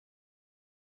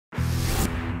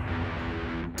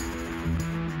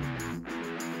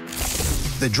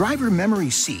The driver memory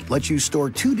seat lets you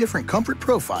store 2 different comfort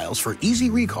profiles for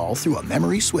easy recall through a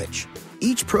memory switch.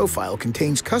 Each profile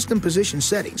contains custom position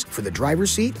settings for the driver's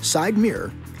seat, side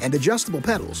mirror, and adjustable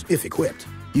pedals if equipped.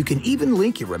 You can even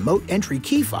link your remote entry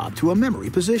key fob to a memory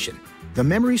position. The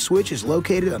memory switch is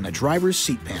located on the driver's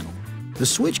seat panel. The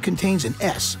switch contains an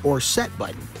S or set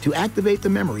button to activate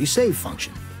the memory save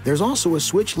function. There's also a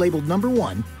switch labeled number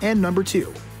 1 and number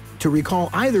 2. To recall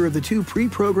either of the 2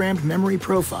 pre-programmed memory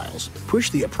profiles,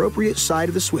 push the appropriate side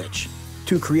of the switch.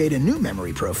 To create a new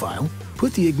memory profile,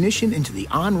 put the ignition into the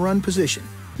on-run position.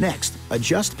 Next,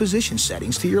 adjust position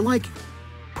settings to your liking.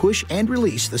 Push and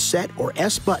release the set or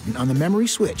S button on the memory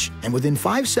switch, and within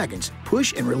 5 seconds,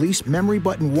 push and release memory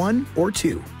button 1 or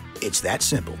 2. It's that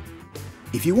simple.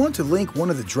 If you want to link one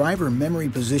of the driver memory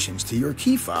positions to your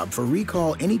key fob for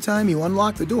recall anytime you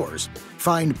unlock the doors,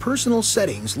 find Personal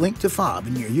Settings linked to fob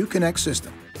in your Uconnect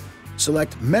system.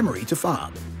 Select Memory to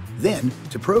fob. Then,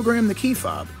 to program the key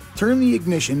fob, turn the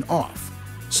ignition off.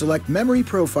 Select Memory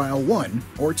Profile 1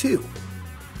 or 2.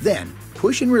 Then,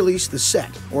 push and release the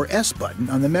Set or S button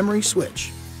on the memory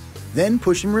switch. Then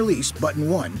push and release button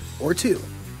 1 or 2.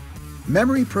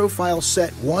 Memory Profile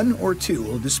Set 1 or 2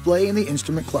 will display in the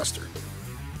instrument cluster.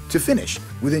 To finish,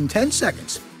 within 10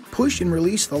 seconds, push and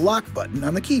release the lock button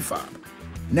on the key fob.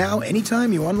 Now,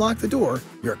 anytime you unlock the door,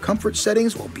 your comfort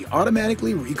settings will be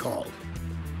automatically recalled.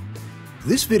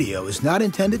 This video is not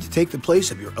intended to take the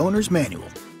place of your owner's manual.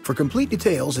 For complete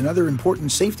details and other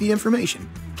important safety information,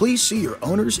 please see your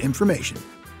owner's information.